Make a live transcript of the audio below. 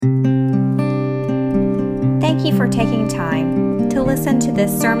Thank you for taking time to listen to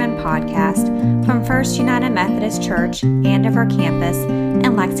this sermon podcast from First United Methodist Church, Andover campus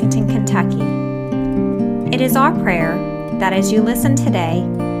in Lexington, Kentucky. It is our prayer that as you listen today,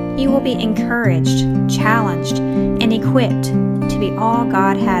 you will be encouraged, challenged, and equipped to be all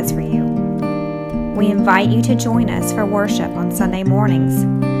God has for you. We invite you to join us for worship on Sunday mornings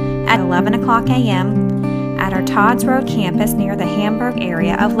at 11 o'clock a.m. at our Todd's Road campus near the Hamburg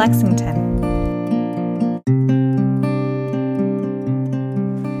area of Lexington.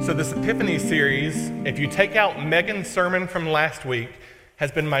 So this Epiphany series, if you take out Megan's sermon from last week, has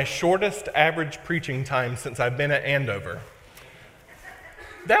been my shortest average preaching time since I've been at Andover.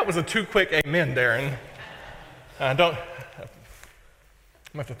 That was a too quick amen, Darren. I'm going to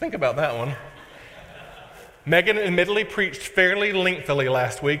have to think about that one. Megan admittedly preached fairly lengthily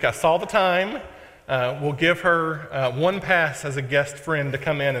last week. I saw the time. We'll give her one pass as a guest friend to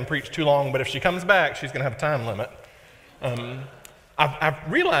come in and preach too long, but if she comes back, she's going to have a time limit.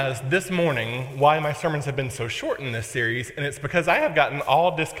 I've realized this morning why my sermons have been so short in this series, and it's because I have gotten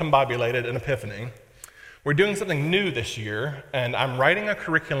all discombobulated in Epiphany. We're doing something new this year, and I'm writing a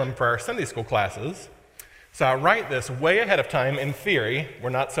curriculum for our Sunday school classes. So I write this way ahead of time in theory.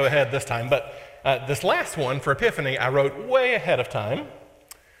 We're not so ahead this time, but this last one for Epiphany, I wrote way ahead of time.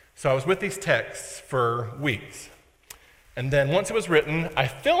 So I was with these texts for weeks. And then once it was written, I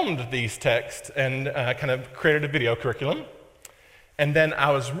filmed these texts and kind of created a video curriculum. And then I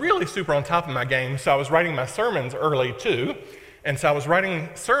was really super on top of my game, so I was writing my sermons early too. And so I was writing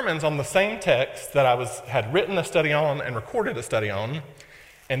sermons on the same text that I had written a study on and recorded a study on.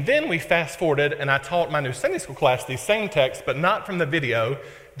 And then we fast forwarded, and I taught my new Sunday school class these same texts, but not from the video,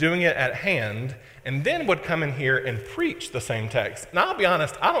 doing it at hand, and then would come in here and preach the same text. And I'll be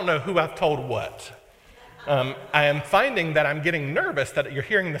honest, I don't know who I've told what. I am finding that I'm getting nervous that you're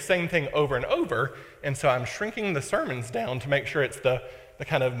hearing the same thing over and over, and so I'm shrinking the sermons down to make sure it's the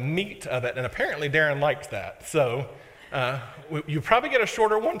kind of meat of it, and apparently Darren likes that. So you probably get a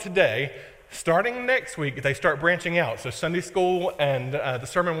shorter one today. Starting next week, they start branching out, so Sunday school and the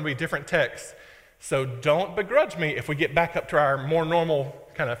sermon will be different texts. So don't begrudge me if we get back up to our more normal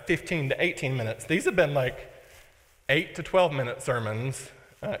kind of 15 to 18 minutes. These have been like 8 to 12 minute sermons.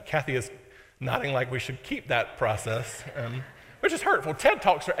 Kathy is nodding like we should keep that process, which is hurtful. TED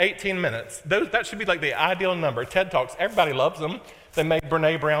Talks are 18 minutes. That should be like the ideal number. TED Talks, everybody loves them. They made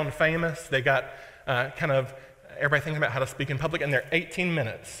Brene Brown famous. They got kind of everybody thinking about how to speak in public, and they're 18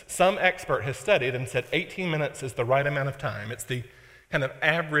 minutes. Some expert has studied and said 18 minutes is the right amount of time. It's the kind of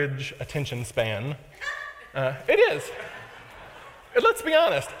average attention span. It is. Let's be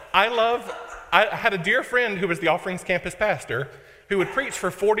honest. I had a dear friend who was the Offerings campus pastor who would preach for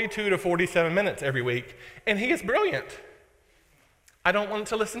 42 to 47 minutes every week, and he is brilliant. I don't want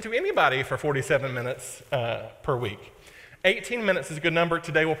to listen to anybody for 47 minutes per week. 18 minutes is a good number.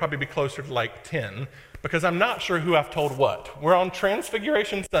 Today will probably be closer to like 10, because I'm not sure who I've told what. We're on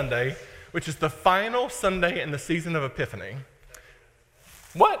Transfiguration Sunday, which is the final Sunday in the season of Epiphany.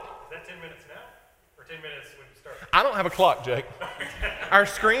 What? Is that 10 minutes now? Or 10 minutes when you start? I don't have a clock, Jake. Our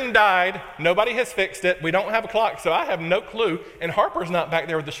screen died. Nobody has fixed it. We don't have a clock, so I have no clue. And Harper's not back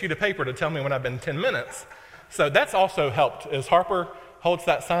there with a sheet of paper to tell me when I've been 10 minutes. So that's also helped, is Harper holds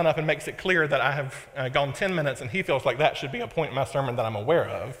that sign up and makes it clear that I have gone 10 minutes, and he feels like that should be a point in my sermon that I'm aware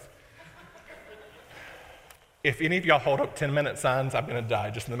of. If any of y'all hold up 10-minute signs, I'm going to die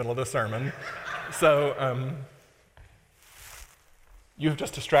just in the middle of the sermon. So you've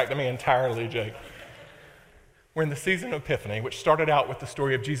just distracted me entirely, Jake. We're in the season of Epiphany, which started out with the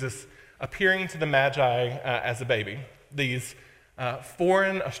story of Jesus appearing to the Magi as a baby. These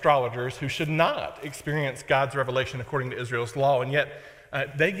foreign astrologers who should not experience God's revelation according to Israel's law, and yet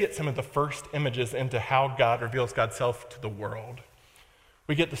they get some of the first images into how God reveals God's self to the world.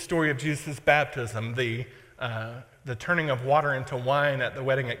 We get the story of Jesus' baptism, the turning of water into wine at the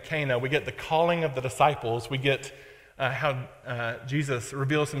wedding at Cana. We get the calling of the disciples. We get how Jesus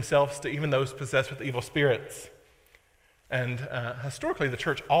reveals himself to even those possessed with evil spirits. And historically, the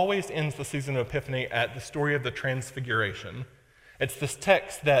church always ends the season of Epiphany at the story of the Transfiguration. It's this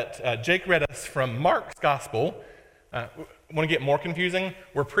text that Jake read us from Mark's Gospel. Want to get more confusing?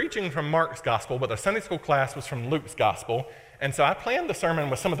 We're preaching from Mark's Gospel, but the Sunday school class was from Luke's Gospel. And so I planned the sermon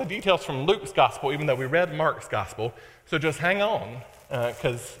with some of the details from Luke's Gospel, even though we read Mark's Gospel. So just hang on,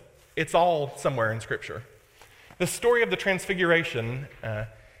 because it's all somewhere in Scripture. The story of the Transfiguration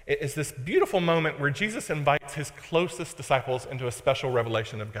is this beautiful moment where Jesus invites his closest disciples into a special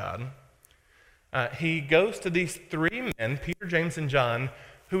revelation of God. He goes to these three men, Peter, James, and John,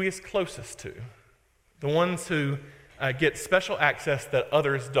 who he is closest to, the ones who get special access that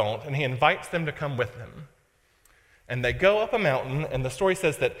others don't, and he invites them to come with him. And they go up a mountain, and the story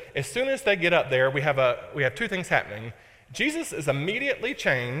says that as soon as they get up there, we have two things happening. Jesus is immediately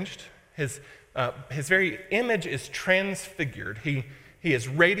changed. His very image is transfigured. He is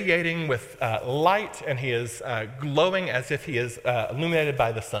radiating with light, and he is glowing as if he is illuminated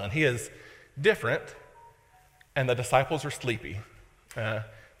by the sun. He is different, and the disciples are sleepy.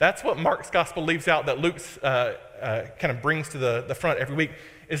 That's what Mark's gospel leaves out that Luke's kind of brings to the front every week,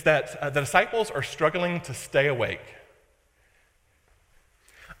 is that the disciples are struggling to stay awake.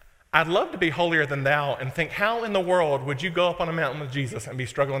 I'd love to be holier than thou and think, how in the world would you go up on a mountain with Jesus and be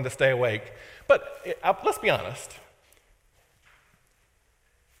struggling to stay awake? But let's be honest.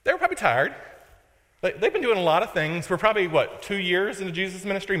 They were probably tired. They've been doing a lot of things. We're probably, 2 years into Jesus'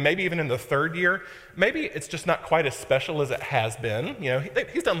 ministry, maybe even in the third year. Maybe it's just not quite as special as it has been.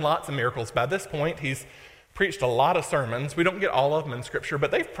 He's done lots of miracles by this point. He's preached a lot of sermons. We don't get all of them in Scripture, but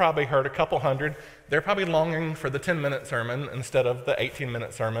they've probably heard a couple hundred. They're probably longing for the 10-minute sermon instead of the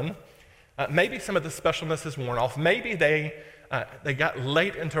 18-minute sermon. Maybe some of the specialness is worn off. Maybe they got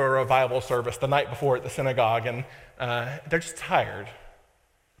late into a revival service the night before at the synagogue, and they're just tired.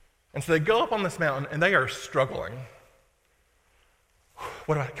 And so they go up on this mountain, and they are struggling.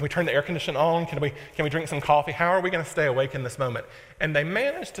 Can we turn the air conditioner on? Can we drink some coffee? How are we going to stay awake in this moment? And they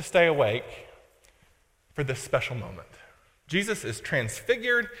manage to stay awake for this special moment. Jesus is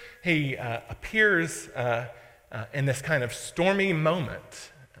transfigured. He appears in this kind of stormy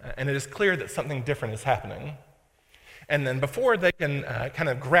moment, and it is clear that something different is happening. And then before they can kind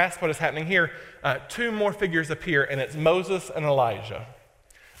of grasp what is happening here, two more figures appear, and it's Moses and Elijah.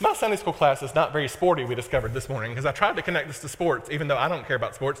 My Sunday school class is not very sporty, we discovered this morning, because I tried to connect this to sports, even though I don't care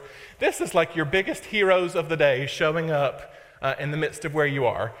about sports. This is like your biggest heroes of the day showing up in the midst of where you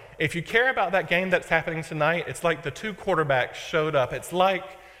are. If you care about that game that's happening tonight, it's like the two quarterbacks showed up. It's like,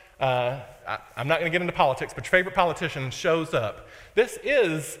 I'm not going to get into politics, but your favorite politician shows up. This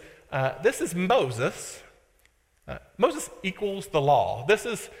is Moses. Moses equals the law. This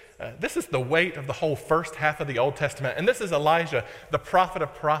is the weight of the whole first half of the Old Testament. And this is Elijah, the prophet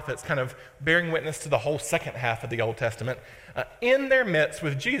of prophets, kind of bearing witness to the whole second half of the Old Testament. In their midst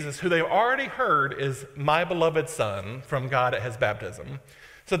with Jesus, who they've already heard is my beloved son from God at his baptism.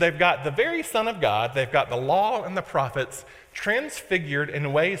 So they've got the very Son of God, they've got the law and the prophets transfigured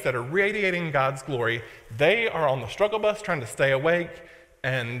in ways that are radiating God's glory. They are on the struggle bus trying to stay awake,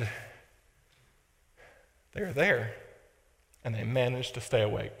 and they're there, and they manage to stay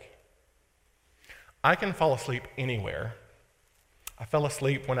awake. I can fall asleep anywhere. I fell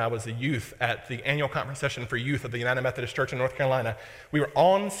asleep when I was a youth at the annual conference session for youth of the United Methodist Church in North Carolina. We were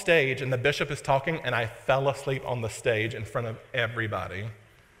on stage, and the bishop is talking, and I fell asleep on the stage in front of everybody.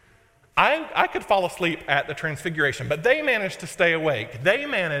 I could fall asleep at the Transfiguration, but they managed to stay awake. They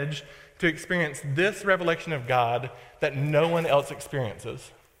managed to experience this revelation of God that no one else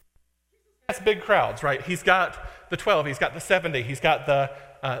experiences. That's big crowds, right? He's got the 12, he's got the 70, he's got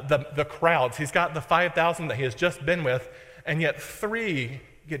the crowds, he's got the 5,000 that he has just been with, and yet 3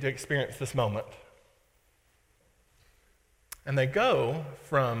 get to experience this moment. And they go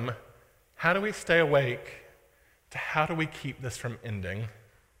from how do we stay awake to how do we keep this from ending?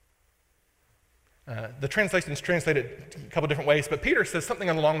 The translation is translated a couple different ways, but Peter says something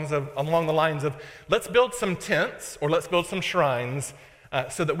along the lines of, let's build some tents or let's build some shrines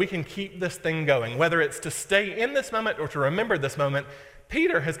so that we can keep this thing going. Whether it's to stay in this moment or to remember this moment,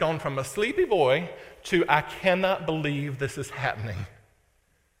 Peter has gone from a sleepy boy to, I cannot believe this is happening.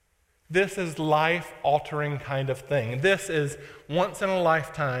 This is life-altering kind of thing. This is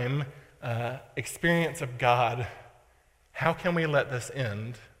once-in-a-lifetime experience of God. How can we let this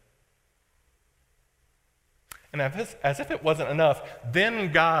end? And as if it wasn't enough,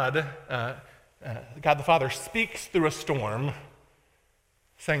 then God the Father speaks through a storm,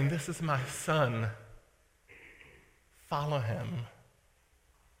 saying, this is my son. Follow him.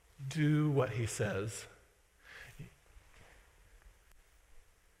 Do what he says.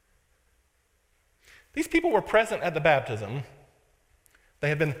 These people were present at the baptism. They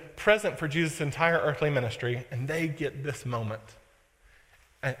had been present for Jesus' entire earthly ministry, and they get this moment.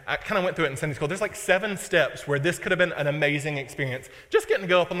 I kind of went through it in Sunday school. There's like 7 steps where this could have been an amazing experience. Just getting to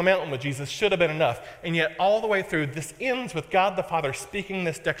go up on the mountain with Jesus should have been enough. And yet all the way through, this ends with God the Father speaking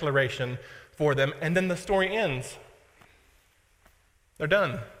this declaration for them, and then the story ends. They're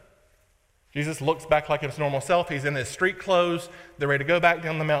done. Jesus looks back like his normal self. He's in his street clothes. They're ready to go back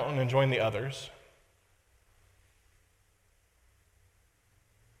down the mountain and join the others.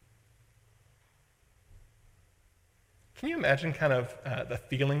 Can you imagine kind of the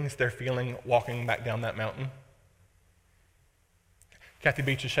feelings they're feeling walking back down that mountain? Kathy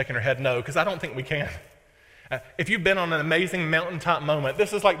Beach is shaking her head no, because I don't think we can. If you've been on an amazing mountaintop moment,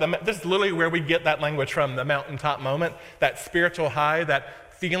 this is literally where we get that language from, the mountaintop moment, that spiritual high,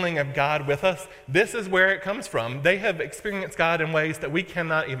 that feeling of God with us. This is where it comes from. They have experienced God in ways that we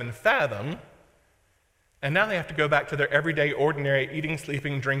cannot even fathom, and now they have to go back to their everyday, ordinary, eating,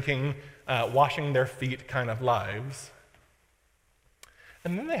 sleeping, drinking, washing their feet kind of lives.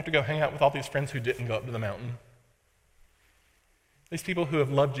 And then they have to go hang out with all these friends who didn't go up to the mountain. These people who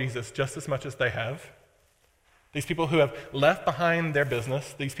have loved Jesus just as much as they have. These people who have left behind their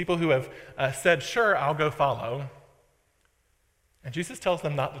business. These people who have said, sure, I'll go follow. And Jesus tells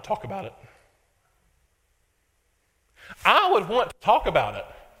them not to talk about it. I would want to talk about it.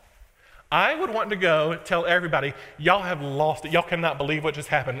 I would want to go tell everybody, y'all have lost it. Y'all cannot believe what just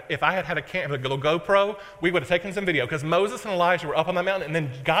happened. If I had had a GoPro, we would have taken some video, because Moses and Elijah were up on that mountain, and then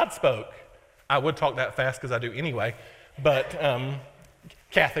God spoke. I would talk that fast because I do anyway. But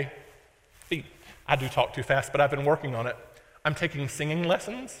Kathy, I do talk too fast, but I've been working on it. I'm taking singing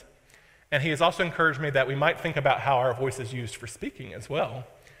lessons, and he has also encouraged me that we might think about how our voice is used for speaking as well.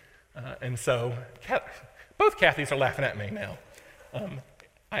 And so, both Kathys are laughing at me now.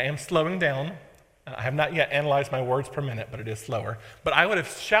 I am slowing down. I have not yet analyzed my words per minute, but it is slower. But I would have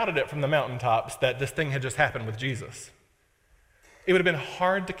shouted it from the mountaintops that this thing had just happened with Jesus. It would have been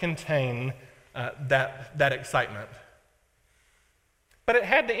hard to contain that excitement. But it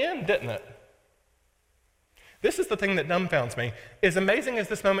had to end, didn't it? This is the thing that dumbfounds me. As amazing as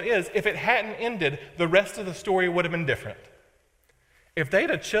this moment is, if it hadn't ended, the rest of the story would have been different. If they'd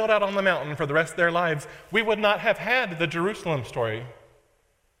have chilled out on the mountain for the rest of their lives, we would not have had the Jerusalem story.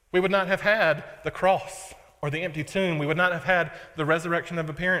 We would not have had the cross or the empty tomb. We would not have had the resurrection of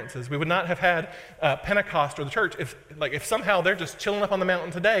appearances. We would not have had Pentecost or the church. If somehow they're just chilling up on the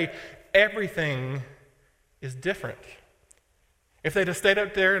mountain today, everything is different. If they just stayed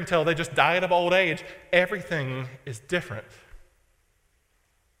up there until they just died of old age, everything is different.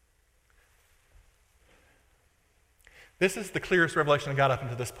 This is the clearest revelation of God up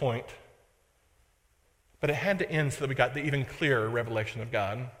until this point. But it had to end so that we got the even clearer revelation of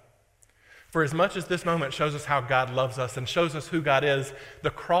God. For as much as this moment shows us how God loves us and shows us who God is,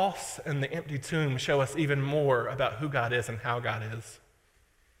 the cross and the empty tomb show us even more about who God is and how God is.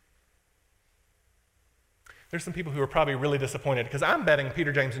 There's some people who are probably really disappointed, because I'm betting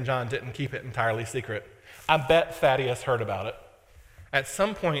Peter, James, and John didn't keep it entirely secret. I bet Thaddeus heard about it. At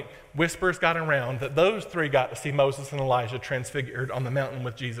some point, whispers got around that those three got to see Moses and Elijah transfigured on the mountain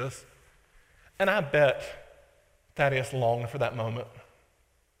with Jesus. And I bet Thaddeus longed for that moment.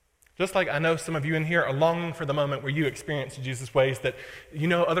 Just like I know some of you in here are longing for the moment where you experience Jesus' ways that you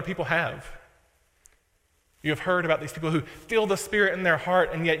know other people have. You have heard about these people who feel the Spirit in their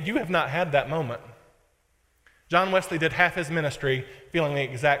heart, and yet you have not had that moment. John Wesley did half his ministry feeling the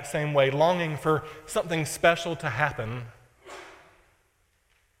exact same way, longing for something special to happen.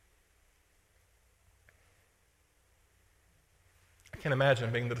 I can imagine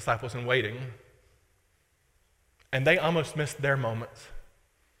being the disciples and waiting, and they almost missed their moments.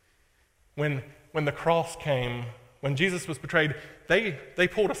 When the cross came, when Jesus was betrayed, they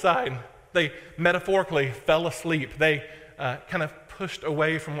pulled aside. They metaphorically fell asleep. They kind of pushed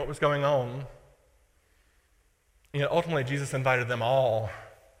away from what was going on. Ultimately, Jesus invited them all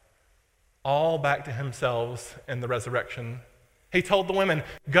back to himself in the resurrection. He told the women,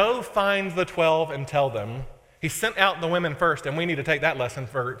 go find the 12 and tell them. He sent out the women first, and we need to take that lesson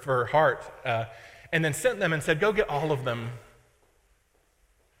for heart, and then sent them and said, go get all of them.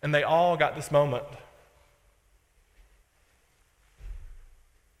 And they all got this moment.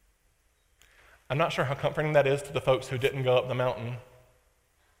 I'm not sure how comforting that is to the folks who didn't go up the mountain,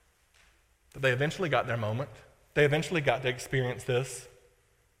 but they eventually got their moment. They eventually got to experience this.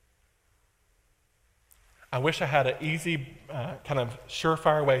 I wish I had an easy, kind of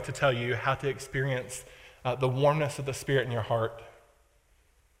surefire way to tell you how to experience the warmness of the Spirit in your heart.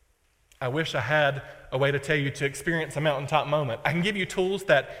 I wish I had a way to tell you to experience a mountaintop moment. I can give you tools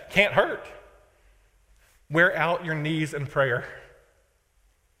that can't hurt. Wear out your knees in prayer.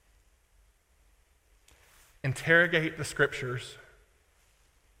 Interrogate the scriptures.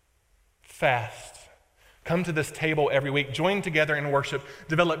 Fast. Come to this table every week. Join together in worship.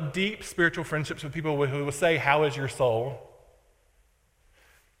 Develop deep spiritual friendships with people who will say, how is your soul?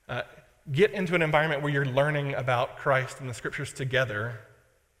 Get into an environment where you're learning about Christ and the scriptures together.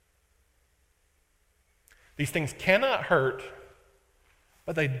 These things cannot hurt,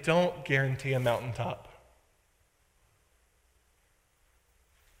 but they don't guarantee a mountaintop.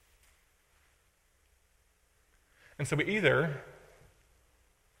 And so we either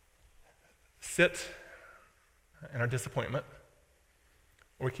sit in our disappointment,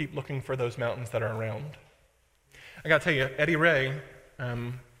 or we keep looking for those mountains that are around. I got to tell you, Eddie Ray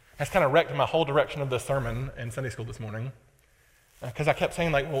has kind of wrecked my whole direction of the sermon in Sunday school this morning, because I kept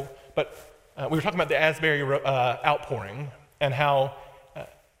saying, we were talking about the Asbury outpouring and how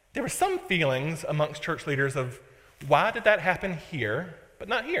there were some feelings amongst church leaders of, why did that happen here, but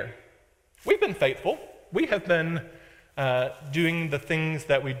not here? We've been faithful. We have been doing the things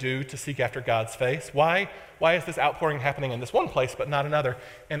that we do to seek after God's face. Why is this outpouring happening in this one place but not another?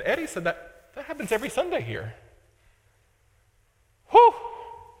 And Eddie said that happens every Sunday here. Whew!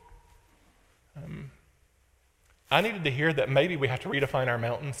 I needed to hear that maybe we have to redefine our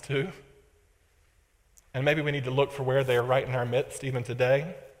mountains too. And maybe we need to look for where they are right in our midst even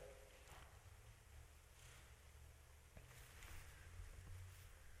today.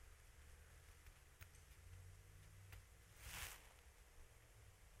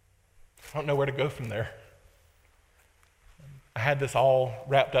 I don't know where to go from there. I had this all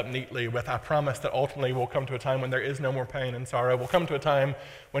wrapped up neatly with, I promise that ultimately we'll come to a time when there is no more pain and sorrow. We'll come to a time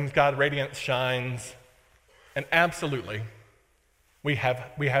when God's radiance shines. And absolutely, we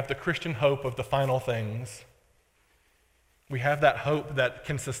have the Christian hope of the final things. We have that hope that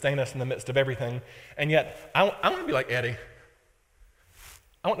can sustain us in the midst of everything. And yet, I want to be like Eddie.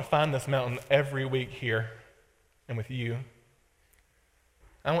 I want to find this mountain every week here and with you.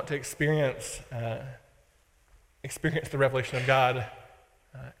 I want to experience the revelation of God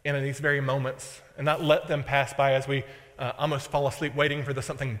in these very moments and not let them pass by as we almost fall asleep waiting for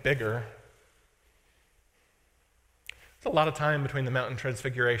something bigger. There's a lot of time between the mountain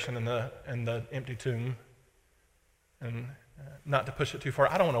transfiguration and the empty tomb. And not to push it too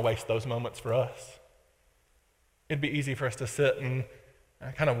far, I don't want to waste those moments for us. It'd be easy for us to sit and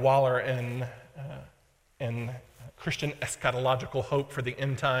kind of waller in Christian eschatological hope for the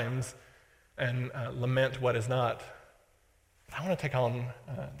end times and lament what is not. But I want to take on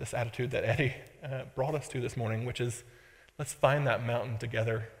this attitude that Eddie brought us to this morning, which is, let's find that mountain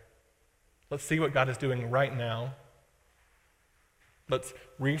together. Let's see what God is doing right now. Let's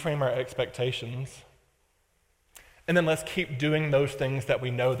reframe our expectations. And then let's keep doing those things that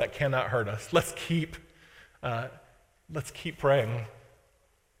we know that cannot hurt us. Let's keep praying.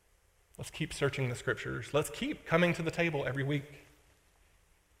 Let's keep searching the scriptures. Let's keep coming to the table every week.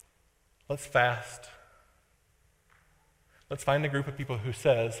 Let's fast. Let's find a group of people who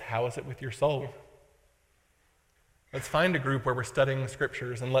says, how is it with your soul? Let's find a group where we're studying the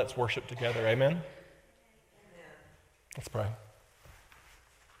scriptures and let's worship together. Amen? Amen. Let's pray.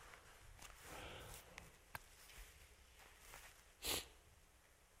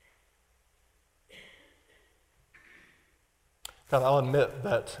 God, I'll admit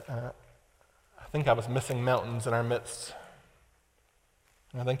that I think I was missing mountains in our midst.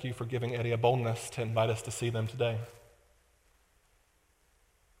 And I thank you for giving Eddie a boldness to invite us to see them today.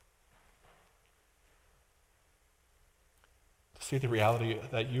 To see the reality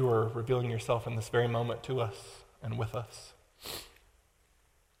that you are revealing yourself in this very moment to us and with us.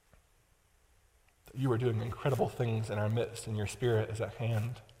 That you are doing incredible things in our midst and your Spirit is at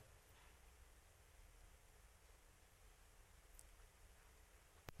hand.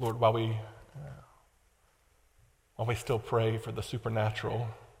 Lord, while we still pray for the supernatural,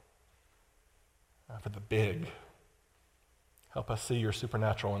 for the big, help us see your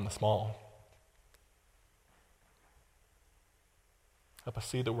supernatural in the small. Help us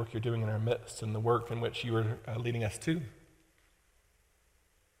see the work you're doing in our midst and the work in which you are leading us to.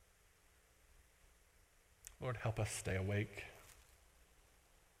 Lord, help us stay awake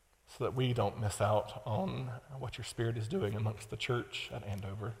so that we don't miss out on what your Spirit is doing amongst the church at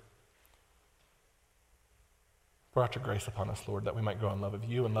Andover. Pour out your grace upon us, Lord, that we might grow in love of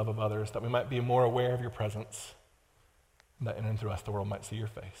you and love of others, that we might be more aware of your presence, and that in and through us the world might see your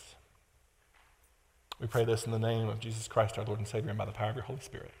face. We pray this in the name of Jesus Christ, our Lord and Savior, and by the power of your Holy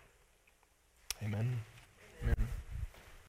Spirit. Amen.